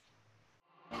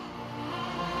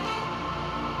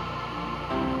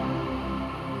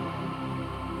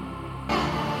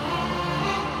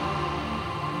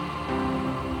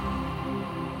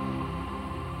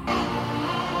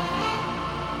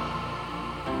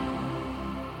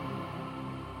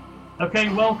Okay,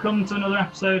 welcome to another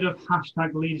episode of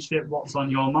Hashtag Leadership, What's on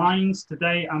Your Minds.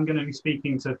 Today I'm going to be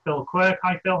speaking to Phil Quirk.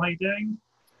 Hi Phil, how you doing?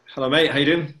 Hello mate, how you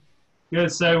doing?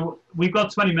 Good, so we've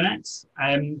got 20 minutes.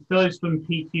 Phil is from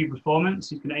PQ Performance.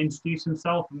 He's going to introduce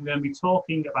himself and we're going to be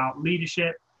talking about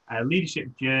leadership, leadership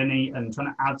journey and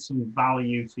trying to add some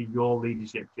value to your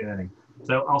leadership journey.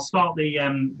 So I'll start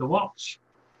the watch.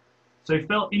 So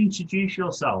Phil, introduce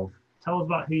yourself. Tell us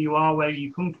about who you are, where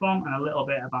you come from, and a little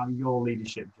bit about your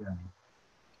leadership journey.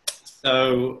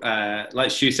 So,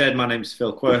 like Stu said, my name's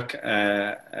Phil Quirk.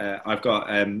 I've got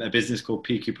a business called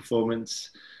PQ Performance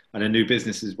and a new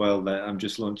business as well that I'm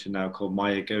just launching now called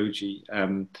Maya Goji.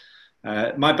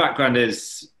 My background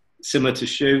is similar to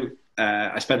Stu.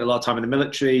 I spent a lot of time in the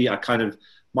military.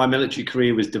 My military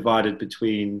career was divided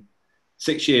between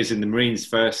 6 years in the Marines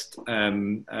first,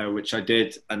 which I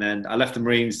did, and then I left the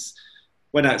Marines,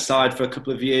 went outside for a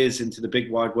couple of years into the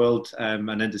big wide world, and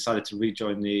then decided to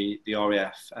rejoin the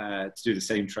RAF to do the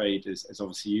same trade as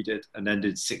obviously you did, and then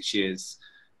did 6 years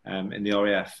in the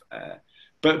RAF.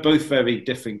 But both very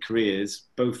different careers,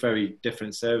 both very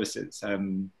different services. I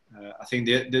think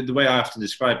the way I often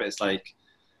describe it is like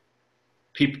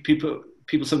people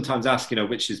sometimes ask,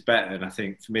 which is better, and I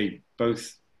think for me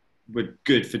both were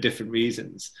good for different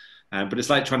reasons. But it's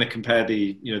like trying to compare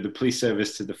the police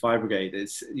service to the fire brigade.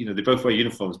 It's, they both wear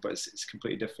uniforms, but it's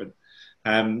completely different.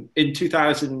 In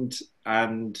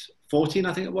 2014,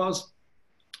 I think it was,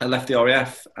 I left the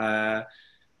RAF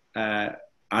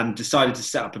and decided to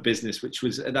set up a business, which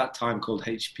was at that time called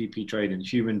HPP Training,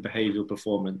 Human Behavioural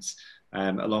Performance,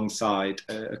 alongside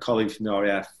a colleague from the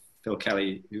RAF, Phil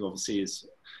Kelly, who obviously is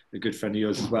a good friend of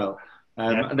yours as well.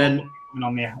 And then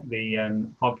on the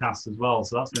podcast as well,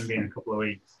 so that's going to be in a couple of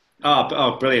weeks.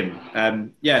 Oh, brilliant.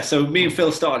 So me and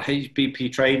Phil started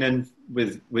HPP Training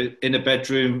with in a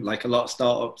bedroom, like a lot of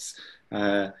startups.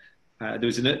 There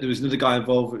was another guy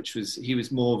involved, he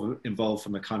was more involved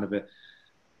from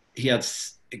he had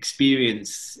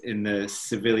experience in the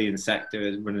civilian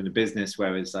sector running a business,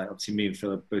 whereas obviously me and Phil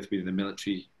have both been in the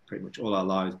military pretty much all our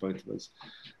lives, both of us.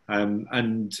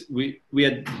 And we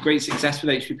had great success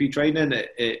with HPP Training.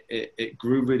 It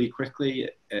grew really quickly.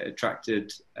 It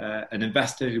attracted an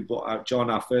investor who bought out John,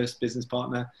 our first business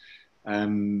partner.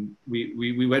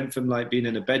 We went from being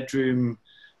in a bedroom,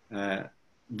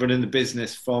 running the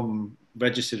business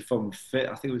registered from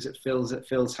I think it was at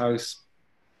Phil's house,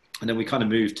 and then we kind of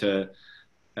moved to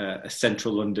a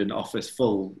central London office,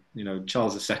 full,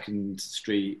 Charles II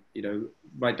Street,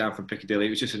 right down from Piccadilly. It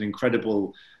was just an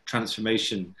incredible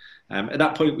transformation. At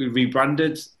that point, we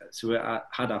rebranded. So we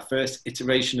had our first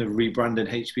iteration of rebranding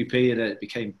HPP, and it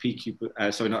became PQ.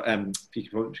 PQ,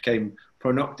 it became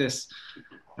Pronoctis.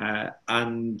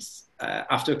 And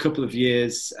after a couple of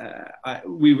years,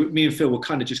 me and Phil were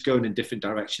kind of just going in different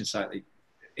directions slightly.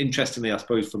 Interestingly, I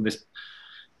suppose, from this,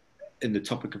 in the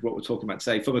topic of what we're talking about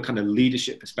today, from a kind of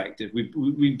leadership perspective,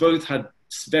 we both had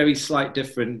very slight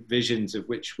different visions of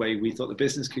which way we thought the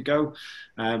business could go.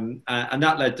 And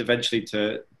that led eventually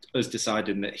to us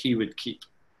deciding that he would keep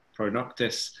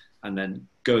Pronoctis and then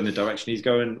go in the direction he's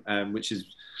going, which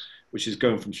is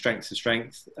going from strength to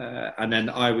strength. And then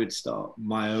I would start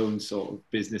my own sort of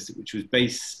business, which was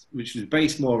based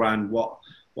more around what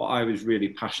I was really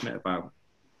passionate about.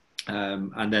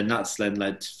 And then that's then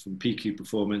led from PQ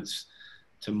Performance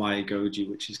to Maya Goji,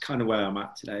 which is kind of where I'm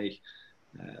at today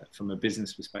from a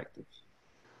business perspective.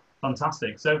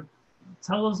 Fantastic. So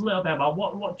tell us a little bit about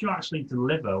what do you actually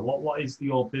deliver? What is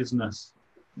your business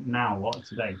now? What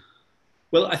today?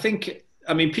 Well,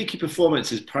 PQ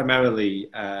Performance is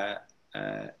primarily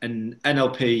an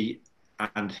NLP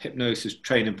and hypnosis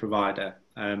training provider.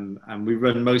 And we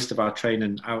run most of our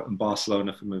training out in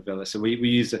Barcelona from a villa. So we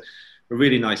use a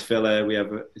really nice villa.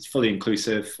 It's fully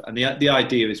inclusive, and the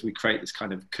idea is we create this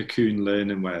kind of cocoon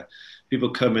learning where people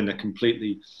come in, are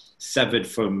completely severed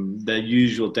from their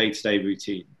usual day-to-day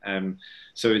routine.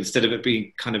 So instead of it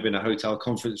being kind of in a hotel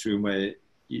conference room where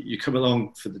you come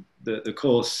along for the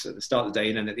course at the start of the day,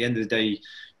 and then at the end of the day,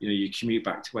 you commute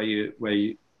back to where you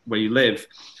live,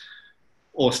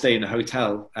 or stay in a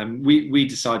hotel. We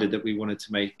decided that we wanted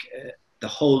to make the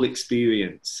whole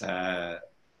experience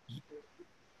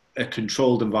a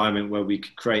controlled environment where we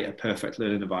could create a perfect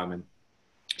learning environment.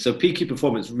 So PQ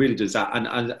Performance really does that, and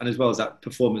as well as that,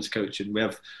 performance coaching. We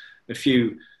have a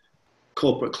few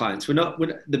corporate clients.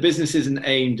 The business isn't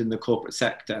aimed in the corporate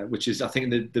sector, which is, I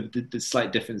think, the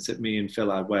slight difference that me and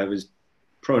Phil had, whereas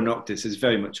Pronoctis is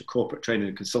very much a corporate training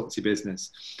and consultancy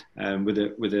business, with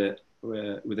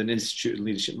an institute and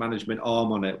leadership management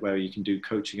arm on it, where you can do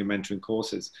coaching and mentoring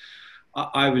courses.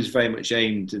 I was very much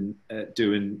aimed in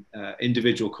doing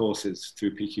individual courses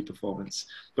through PQ Performance.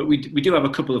 But we do have a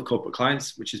couple of corporate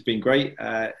clients, which has been great.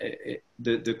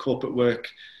 The corporate work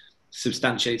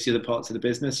substantiates the other parts of the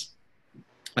business.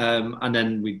 And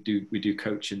then we do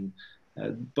coaching.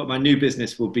 But my new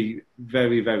business will be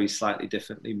very, very slightly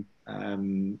differently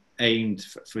aimed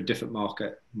for a different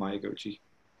market, Myogochi.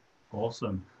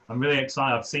 Awesome. I'm really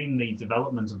excited. I've seen the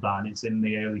development of that, and it's in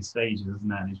the early stages,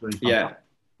 isn't it? And it's really fantastic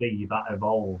to see that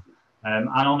evolve. And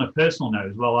on a personal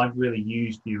note as well, I've really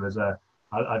used you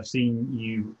I've seen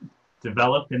you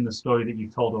develop in the story that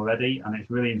you've told already, and it's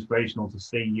really inspirational to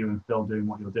see you and Phil doing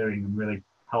what you're doing, and really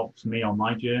helps me on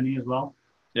my journey as well.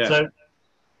 Yeah. So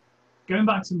going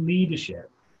back to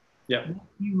leadership, what have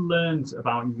you learned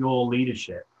about your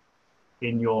leadership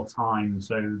in your time?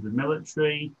 So the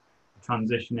military,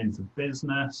 transition into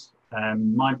business.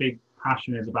 My big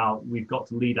passion is about we've got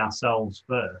to lead ourselves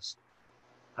first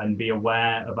and be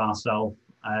aware of ourselves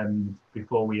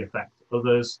before we affect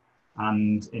others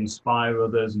and inspire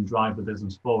others and drive the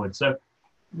business forward. So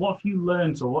what have you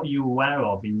learned, or what are you aware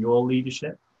of in your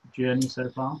leadership journey so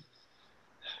far?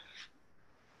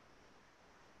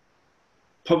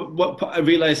 A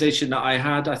realization that I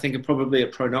had, I think probably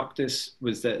at Pronoctis,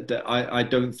 was that I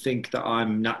don't think that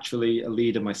I'm naturally a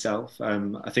leader myself.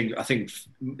 I think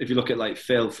if you look at like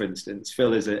Phil, for instance,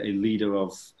 Phil is a leader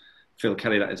of, Phil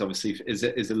Kelly, that is obviously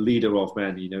is a leader of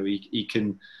men. You know, he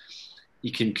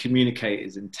can communicate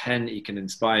his intent, he can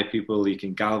inspire people, he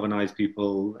can galvanize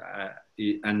people.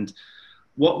 And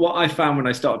what I found when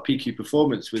I started PQ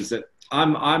Performance was that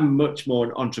I'm much more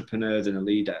an entrepreneur than a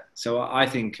leader. So I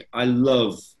think I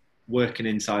love working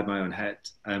inside my own head.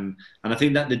 And I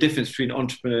think that the difference between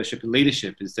entrepreneurship and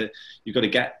leadership is that you've got to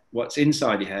get what's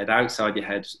inside your head, outside your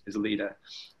head as a leader.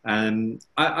 And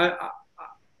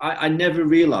I never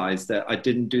realized that I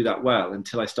didn't do that well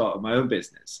until I started my own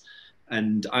business.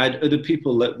 And I had other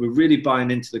people that were really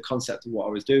buying into the concept of what I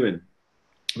was doing.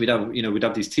 We'd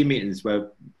have these team meetings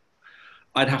where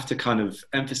I'd have to kind of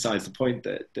emphasize the point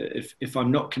that if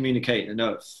I'm not communicating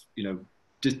enough,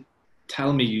 just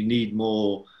tell me you need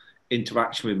more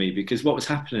interaction with me. Because what was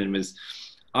happening was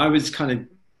I was kind of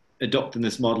adopting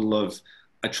this model of,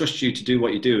 I trust you to do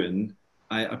what you're doing.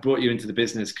 I brought you into the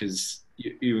business because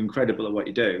you're incredible at what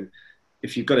you do.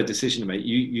 If you've got a decision to make,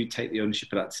 you take the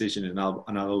ownership of that decision, and I'll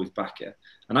always back you.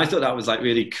 And I thought that was like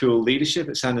really cool leadership.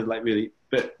 It sounded like really,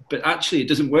 but actually it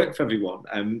doesn't work for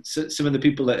everyone. So some of the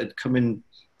people that had come in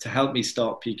to help me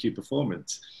start PQ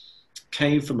Performance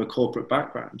came from a corporate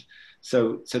background.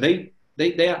 So they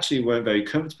actually weren't very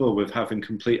comfortable with having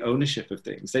complete ownership of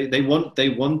things. They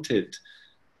wanted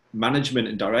management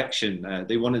and direction.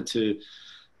 They wanted to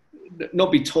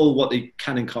not be told what they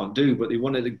can and can't do, but they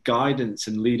wanted the guidance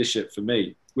and leadership for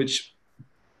me, which,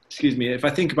 excuse me, if I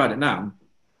think about it now,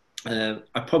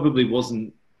 I probably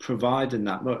wasn't providing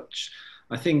that much.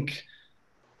 I think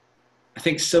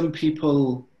some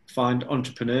people find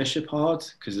entrepreneurship hard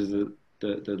because of the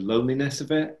loneliness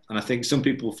of it. And I think some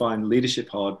people find leadership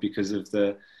hard because of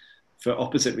for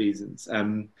opposite reasons.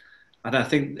 And I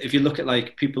think if you look at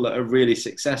like people that are really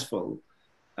successful,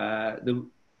 the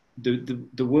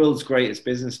world's greatest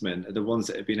businessmen are the ones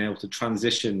that have been able to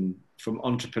transition from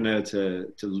entrepreneur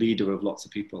to leader of lots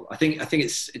of people. I think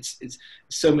it's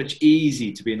so much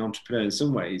easy to be an entrepreneur in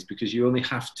some ways because you only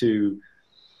have to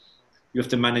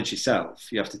manage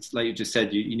yourself. You have to, like you just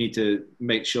said, you need to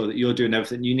make sure that you're doing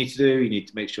everything you need to do. You need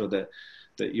to make sure that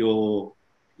you're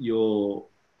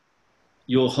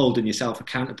holding yourself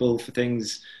accountable for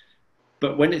things.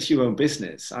 But when it's your own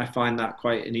business, I find that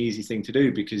quite an easy thing to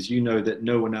do because you know that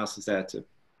no one else is there to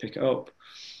pick it up.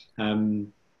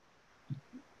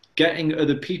 Getting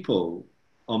other people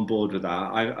on board with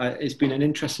that, it's been an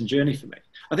interesting journey for me.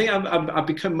 I think I've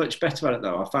become much better at it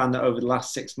though. I found that over the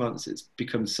last 6 months, it's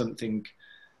become something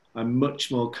I'm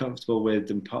much more comfortable with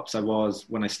than perhaps I was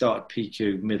when I started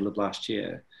PQ middle of last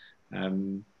year.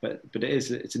 But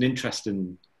it's an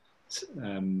interesting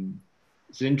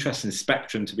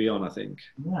spectrum to be on, I think.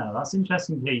 Yeah, that's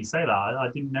interesting to hear you say that. I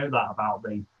didn't know that about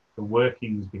the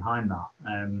workings behind that.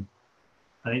 And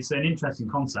it's an interesting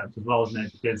concept as well, isn't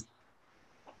it? Because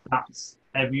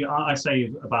I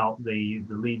say about the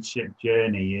leadership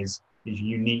journey is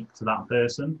unique to that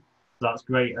person. So that's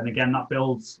great. And again, that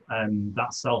builds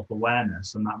that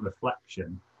self-awareness and that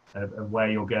reflection of where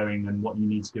you're going and what you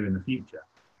need to do in the future.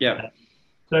 Yeah.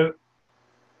 So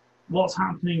what's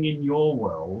happening in your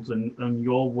world and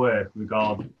your work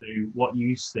regard to what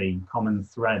you see common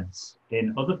threads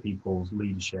in other people's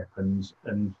leadership and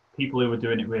people who are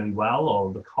doing it really well,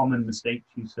 or the common mistakes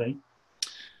you see?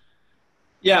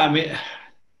 Yeah, I mean,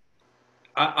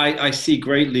 I see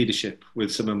great leadership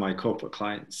with some of my corporate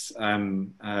clients.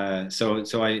 I'm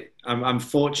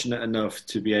fortunate enough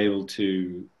to be able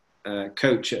to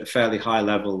coach at a fairly high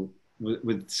level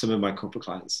with some of my corporate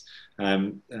clients,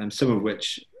 and some of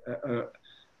which are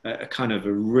kind of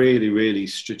a really, really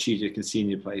strategic and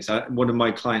senior place. One of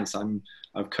my clients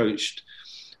I've coached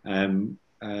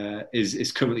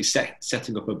is currently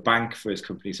setting up a bank for his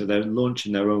company, so they're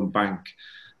launching their own bank.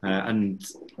 And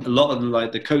a lot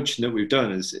of the coaching that we've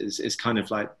done is kind of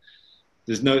like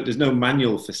there's no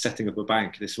manual for setting up a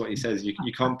bank. This is what he says.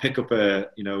 You can't pick up a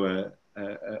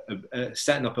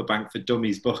setting up a bank for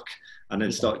dummies book and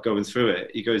then start going through it.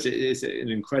 He goes, it is an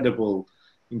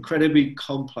incredibly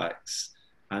complex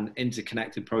and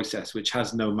interconnected process which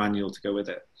has no manual to go with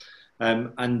it.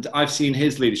 And I've seen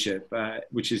his leadership,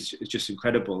 which is just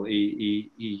incredible. He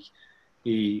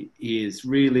is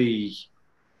really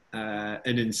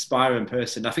an inspiring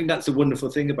person. I think that's the wonderful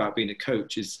thing about being a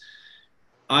coach is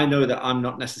I know that I'm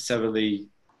not necessarily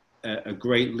a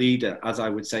great leader as I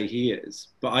would say he is,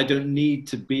 but I don't need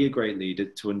to be a great leader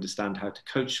to understand how to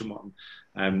coach someone.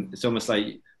 It's almost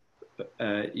like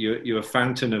you're a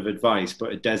fountain of advice,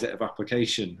 but a desert of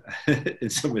application in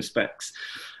some respects.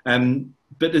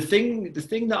 But the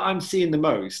thing that I'm seeing the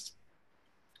most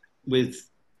with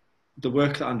the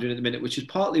work that I'm doing at the minute, which is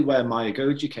partly where my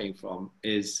Agoji came from,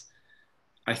 is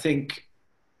I think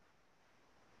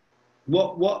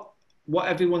what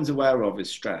everyone's aware of is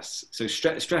stress. So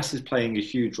stress is playing a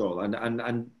huge role,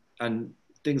 and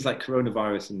things like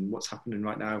coronavirus and what's happening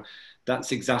right now,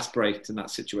 that's exacerbating that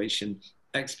situation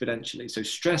exponentially. So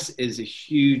stress is a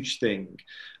huge thing,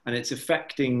 and it's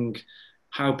affecting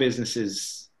how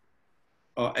businesses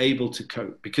are able to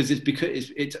cope because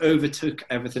it's overtook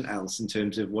everything else in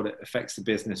terms of what it affects the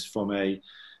business from a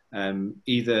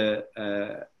either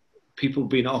people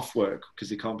being off work because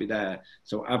they can't be there,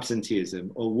 so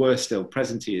absenteeism, or worse still,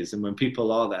 presenteeism, when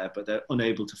people are there but they're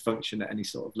unable to function at any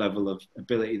sort of level of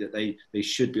ability that they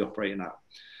should be operating at.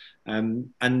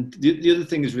 And the other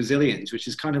thing is resilience, which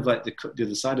is kind of like the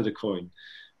other side of the coin.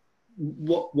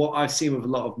 What I've seen with a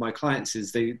lot of my clients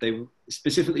is they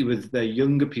specifically with their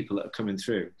younger people that are coming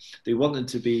through, they want them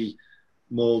to be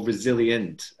more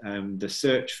resilient, the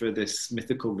search for this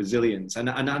mythical resilience. And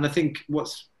I think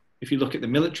if you look at the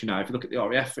military now, if you look at the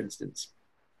RAF, for instance,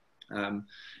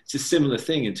 it's a similar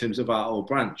thing in terms of our old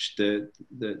branch.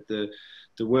 The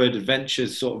word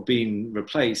adventure's sort of being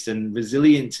replaced, and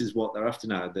resilience is what they're after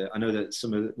now. I know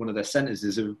that one of their centres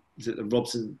is at the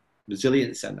Robson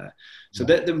Resilience Centre. So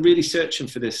they're really searching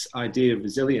for this idea of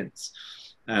resilience.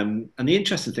 And the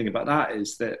interesting thing about that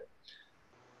is that,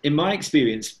 in my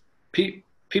experience,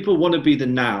 people want to be the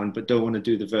noun but don't want to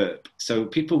do the verb. So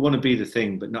people want to be the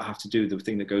thing but not have to do the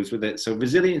thing that goes with it. So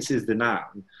resilience is the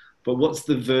noun, but what's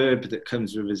the verb that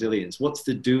comes with resilience? What's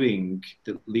the doing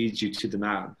that leads you to the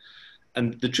noun?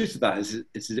 And the truth of that is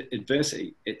it's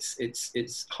adversity.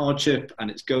 It's hardship, and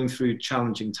it's going through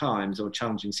challenging times or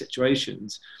challenging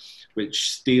situations,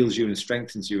 which steels you and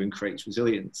strengthens you and creates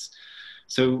resilience.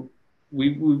 So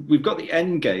we've got the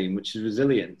end game, which is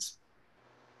resilience.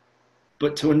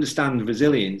 But to understand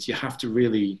resilience, you have to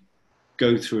really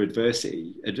go through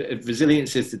adversity.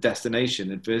 Resilience is the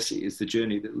destination. Adversity is the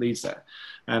journey that leads there.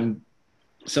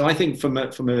 So I think from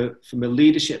a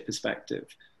leadership perspective,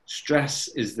 stress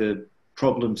is the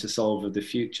problem to solve of the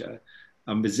future,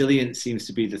 and resilience seems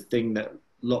to be the thing that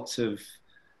lots of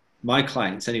my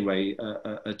clients anyway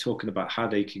are talking about, how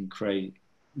they can create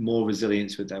more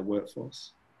resilience with their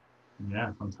workforce.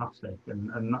 Yeah, fantastic.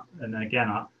 And again,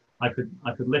 I could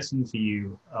listen to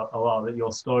you a lot. That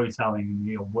your storytelling and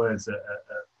your words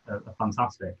are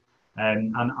fantastic.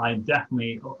 And I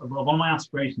definitely, one of my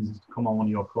aspirations is to come on one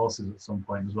of your courses at some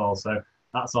point as well. So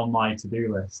that's on my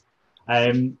to-do list.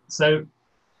 So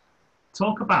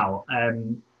talk about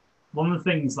one of the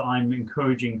things that I'm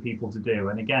encouraging people to do,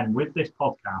 and again with this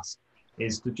podcast,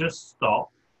 is to just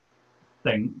stop,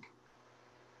 think,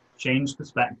 change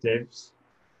perspectives,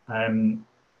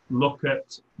 look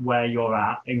at where you're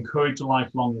at, encourage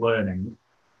lifelong learning.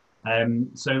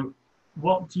 So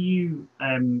what do you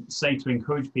say to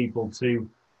encourage people to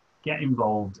get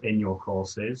involved in your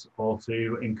courses, or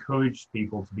to encourage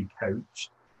people to be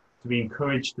coached, to be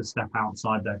encouraged to step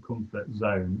outside their comfort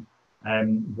zone?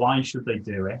 Why should they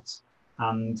do it?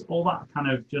 And all that kind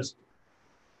of just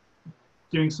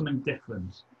doing something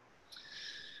different.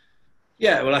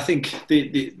 Yeah, well, I think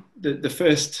the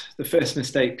first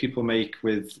mistake people make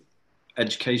with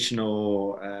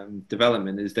educational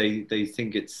development is they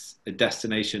think it's a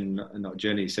destination and not a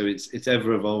journey. So it's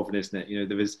ever evolving, isn't it? You know,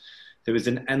 there is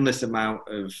an endless amount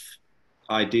of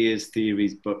ideas,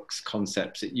 theories, books,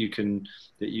 concepts that you can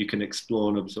explore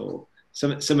and absorb.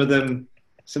 Some of them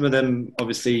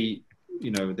obviously,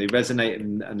 you know, they resonate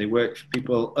and they work for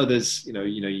people. Others,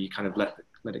 you kind of let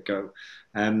it go.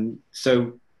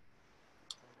 So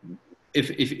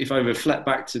if I reflect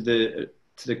back to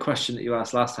the question that you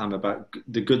asked last time about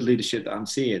the good leadership that I'm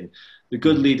seeing, the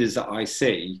good leaders that I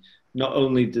see, not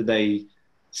only do they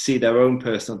see their own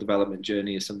personal development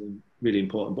journey as something really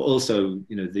important, but also,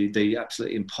 you know, they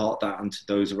absolutely impart that onto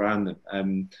those around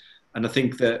them. And I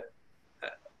think that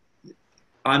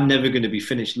I'm never going to be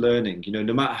finished learning, you know,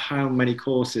 no matter how many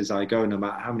courses I go, no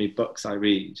matter how many books I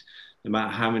read, no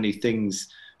matter how many things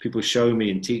people show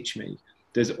me and teach me,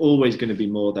 there's always going to be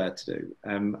more there to do.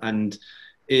 And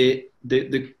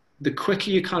the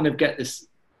quicker you kind of get this,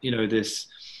 you know,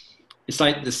 it's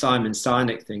like the Simon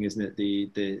Sinek thing, isn't it?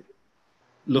 The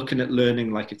looking at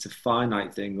learning like it's a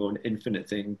finite thing or an infinite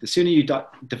thing. The sooner you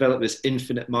develop this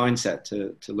infinite mindset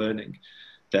to learning,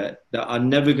 that I'm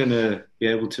never going to be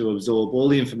able to absorb all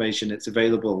the information that's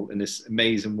available in this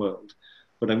amazing world,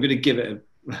 but I'm going to give it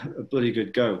a bloody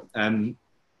good go. One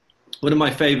of my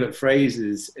favorite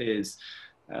phrases is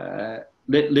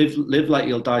live like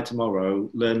you'll die tomorrow,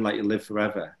 learn like you'll live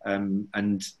forever.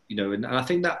 And you know, and I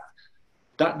think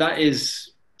that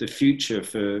is the future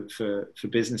for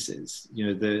businesses. You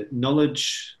know, the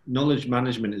knowledge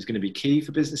management is going to be key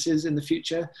for businesses in the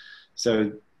future.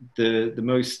 So the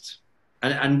most,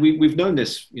 and we've known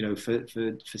this, you know,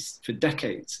 for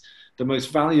decades. The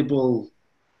most valuable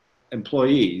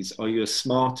employees are your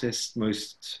smartest,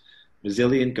 most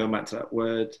resilient, going back to that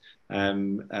word,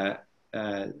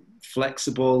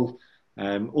 flexible,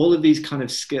 all of these kind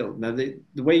of skills. Now, the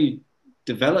way you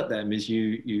develop them is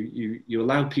you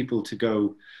allow people to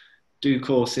go do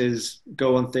courses,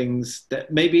 go on things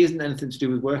that maybe isn't anything to do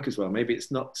with work as well. Maybe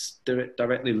it's not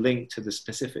directly linked to the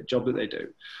specific job that they do,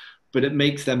 but it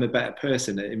makes them a better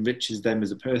person. It enriches them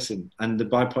as a person. And the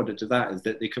byproduct of that is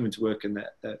that they come into work and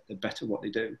they're better at what they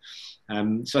do.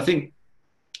 So I think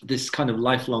this kind of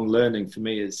lifelong learning for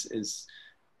me is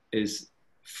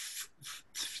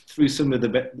through some of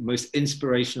the most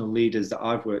inspirational leaders that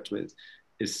I've worked with,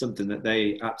 is something that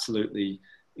they absolutely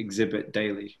exhibit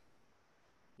daily.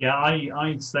 Yeah,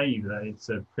 I'd say that it's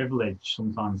a privilege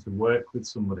sometimes to work with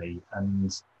somebody,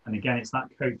 and again, it's that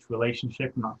coach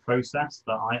relationship and that process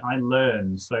that I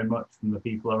learn so much from the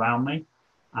people around me,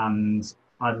 and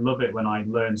I love it when I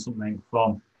learn something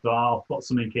from. So I'll put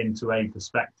something into a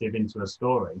perspective, into a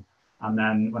story, and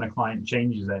then when a client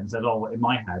changes it and says, "Oh, in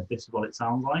my head, this is what it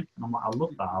sounds like," and I'm like, "I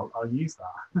love that. I'll use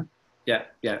that." Yeah.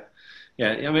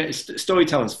 I mean,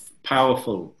 storytelling's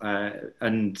powerful,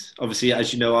 and obviously,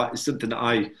 as you know, it's something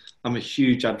that I'm a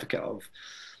huge advocate of.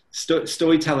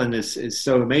 Storytelling is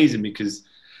so amazing because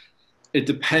it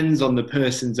depends on the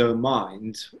person's own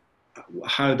mind,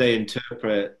 how they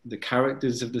interpret the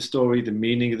characters of the story, the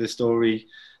meaning of the story.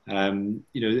 You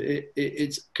know,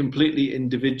 it's completely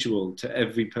individual to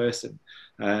every person.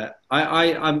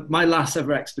 I'm my last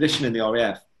ever expedition in the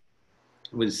RAF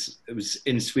was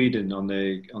in Sweden on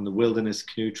the wilderness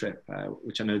canoe trip,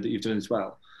 which I know that you've done as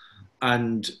well.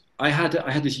 And I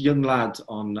had this young lad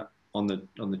on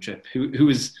the trip who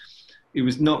was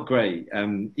not great.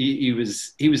 He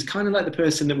was kind of like the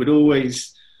person that would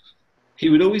always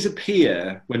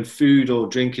appear when food or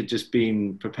drink had just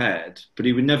been prepared, but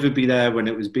he would never be there when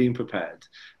it was being prepared.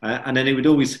 And then he would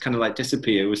always kind of like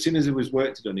disappear. As soon as there was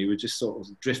work to done, he would just sort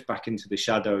of drift back into the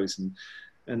shadows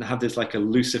and have this like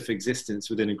elusive existence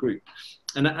within a group.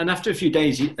 And after a few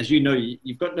days, as you know,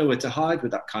 you've got nowhere to hide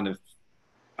with that kind of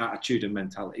attitude and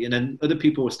mentality. And then other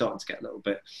people were starting to get a little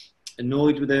bit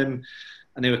annoyed with him.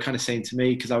 And they were kind of saying to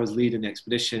me, because I was leading the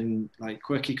expedition, like,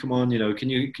 "Quirky, come on, you know, can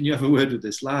you have a word with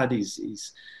this lad?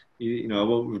 He's you know, I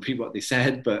won't repeat what they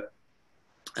said, but,"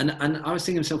 and I was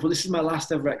thinking to myself, well, this is my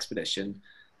last ever expedition.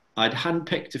 I'd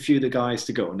handpicked a few of the guys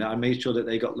to go, and I made sure that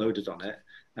they got loaded on it.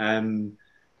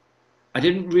 I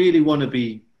didn't really want to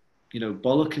be, you know,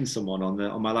 bollocking someone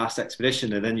on my last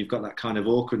expedition, and then you've got that kind of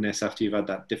awkwardness after you've had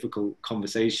that difficult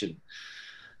conversation.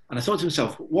 And I thought to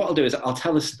myself, what I'll do is I'll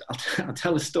tell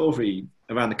a story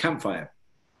around the campfire.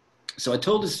 So I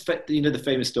told us, you know, the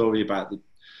famous story about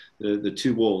the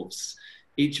two wolves.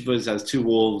 Each of us has two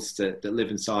wolves that live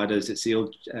inside us. It's the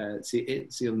old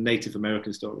Native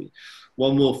American story.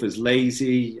 One wolf is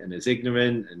lazy and is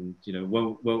ignorant and, you know,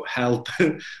 won't help.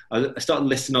 I started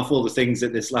listing off all the things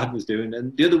that this lad was doing.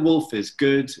 And the other wolf is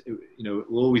good. You know,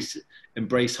 will always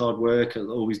embrace hard work.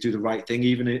 It'll always do the right thing,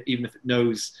 even if it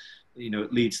knows, you know,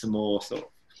 it leads to more sort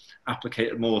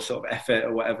of more sort of effort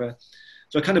or whatever.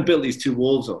 So I kind of built these two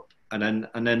wolves up, and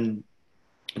then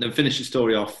and then finish the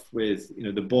story off with, you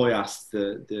know, the boy asks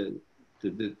the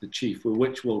chief, well,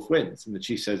 which wolf wins? And the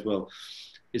chief says, well,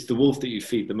 it's the wolf that you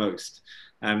feed the most.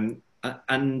 And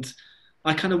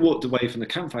I kind of walked away from the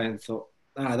campfire and thought,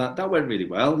 that went really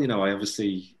well. You know,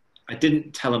 I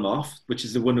didn't tell him off, which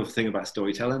is the wonderful thing about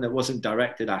storytelling. It wasn't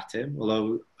directed at him,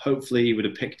 although hopefully he would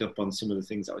have picked up on some of the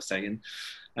things I was saying.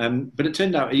 But it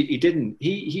turned out he didn't.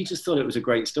 He just thought it was a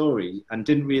great story and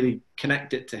didn't really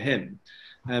connect it to him.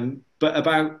 But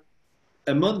about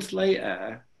a month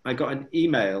later, I got an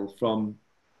email from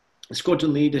a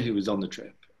squadron leader who was on the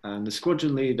trip. And the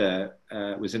squadron leader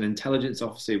was an intelligence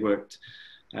officer who worked.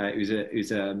 He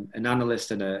was an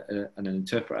analyst and an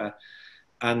interpreter.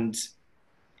 And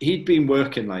he'd been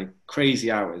working like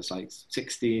crazy hours, like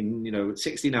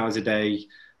 16 hours a day.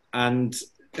 And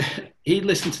he'd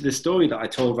listened to this story that I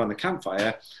told around the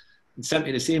campfire and sent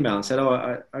me this email and said,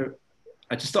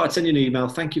 I just thought I'd send you an email.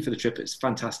 Thank you for the trip. It's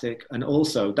fantastic. And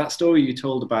also that story you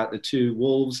told about the two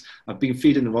wolves, I've been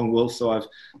feeding the wrong wolf. So I've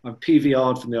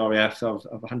PVR'd from the RAF. So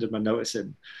I've handed my notice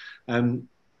in.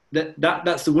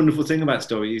 That's the wonderful thing about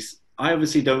stories. I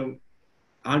obviously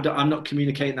I'm not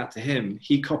communicating that to him.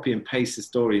 He copy and pastes the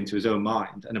story into his own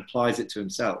mind and applies it to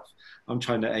himself. I'm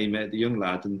trying to aim it at the young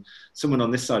lad, and someone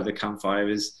on this side of the campfire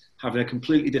is having a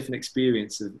completely different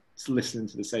experience of listening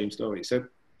to the same story. So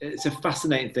it's a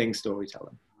fascinating thing,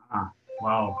 storytelling.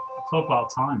 Wow. Talk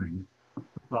about timing.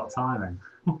 I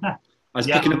was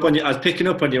picking up on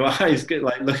your eyes.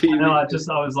 Like, look at you. No, I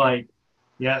was like,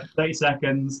 yeah, 30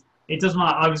 seconds. It doesn't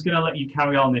matter. I was going to let you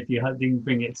carry on if you didn't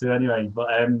bring it to anyway. But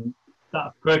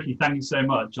Groki, thank you so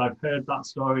much. I've heard that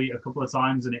story a couple of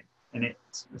times, and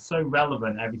it's so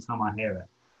relevant every time I hear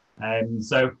it.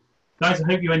 So, guys, I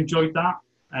hope you enjoyed that.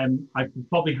 I could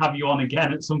probably have you on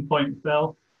again at some point,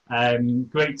 Phil.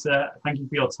 Great. Thank you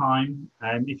for your time.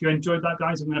 If you enjoyed that,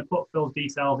 guys, I'm going to put Phil's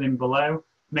details in below.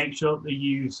 Make sure that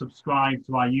you subscribe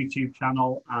to our YouTube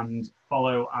channel and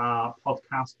follow our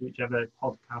podcast, whichever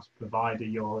podcast provider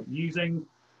you're using.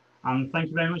 And thank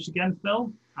you very much again, Phil.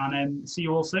 And see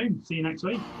you all soon. See you next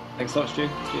week. Thanks a lot, Stu.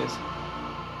 Cheers.